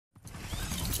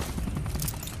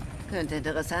Könnte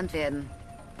interessant werden.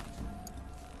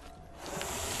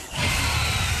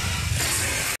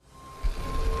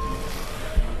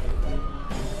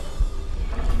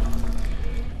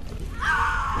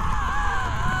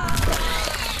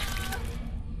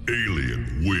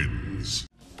 Alien wins.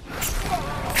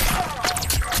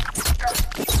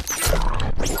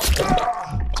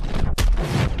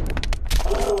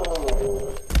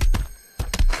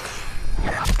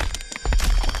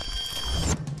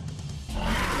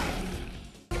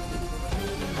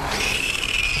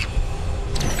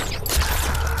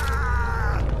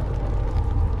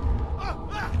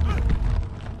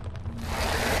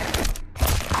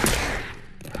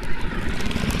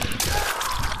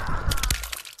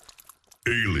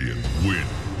 Alien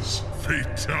wins.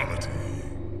 Fatality.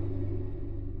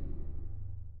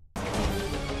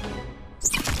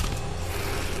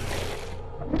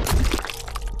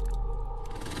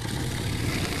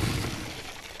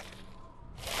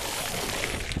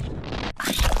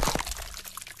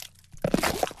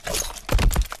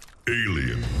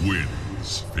 Alien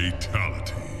wins.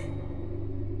 Fatality.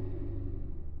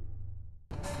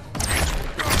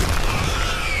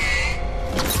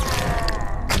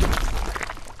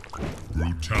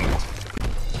 Brutality.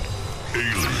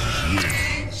 Alien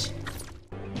wins.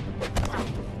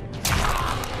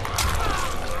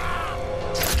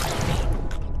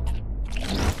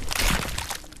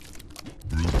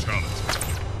 Brutality.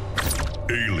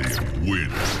 Alien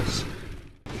wins.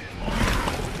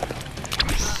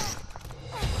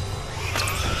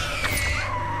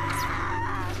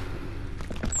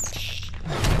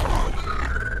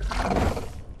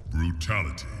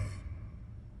 Brutality.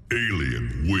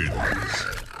 Alien wins.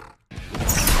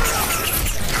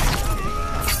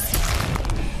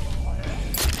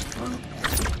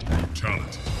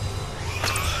 Brutality.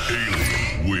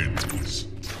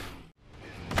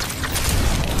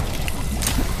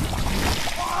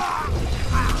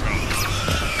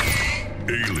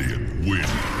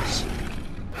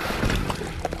 Alien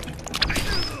wins.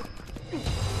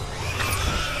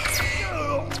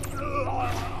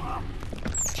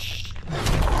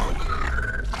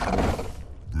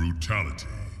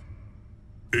 Brutality.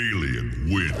 Alien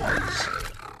wins. Brutality. Alien wins.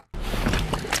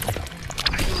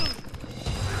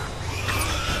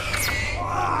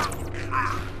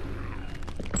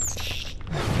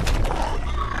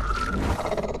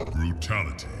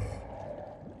 Brutality.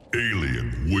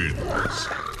 Alien wins.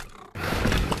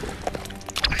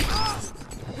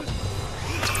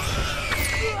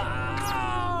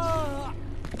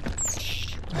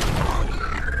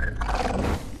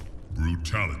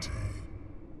 Brutality.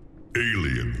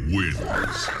 Alien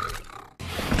wins.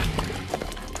 Brutality.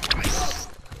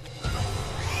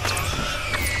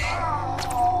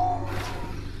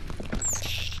 Alien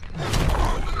wins.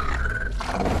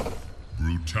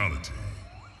 Brutality.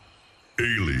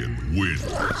 Alien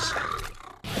wins.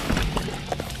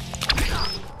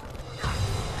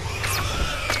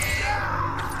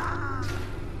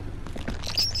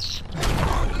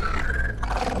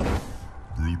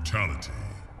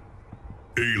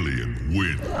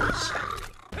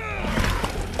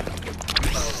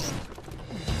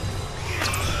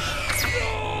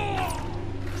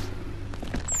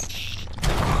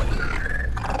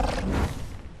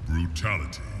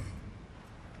 Brutality.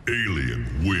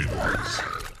 Alien wins.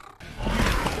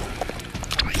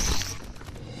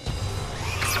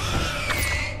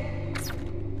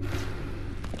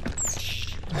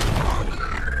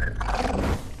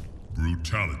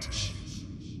 Brutality.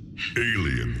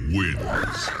 Alien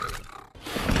wins.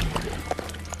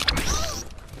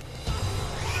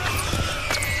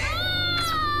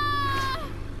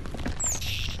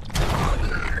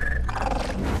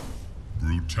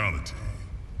 Brutality.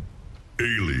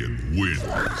 Alien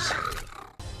wins.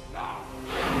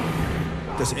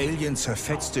 Das Alien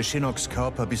zerfetzte Shinnocks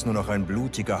Körper, bis nur noch ein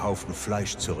blutiger Haufen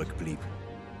Fleisch zurückblieb.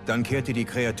 Dann kehrte die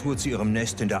Kreatur zu ihrem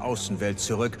Nest in der Außenwelt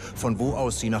zurück, von wo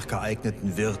aus sie nach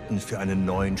geeigneten Wirten für einen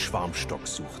neuen Schwarmstock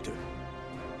suchte.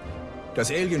 Das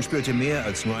Alien spürte mehr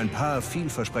als nur ein paar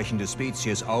vielversprechende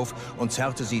Spezies auf und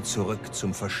zerrte sie zurück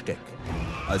zum Versteck.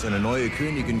 Als eine neue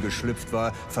Königin geschlüpft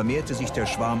war, vermehrte sich der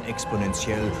Schwarm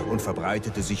exponentiell und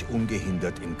verbreitete sich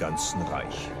ungehindert im ganzen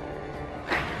Reich.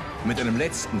 Mit einem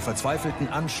letzten, verzweifelten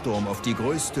Ansturm auf die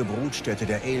größte Brutstätte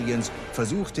der Aliens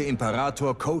versuchte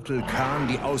Imperator Kotal Khan,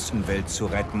 die Außenwelt zu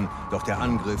retten, doch der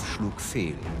Angriff schlug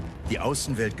fehl. Die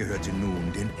Außenwelt gehörte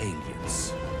nun den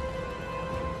Aliens.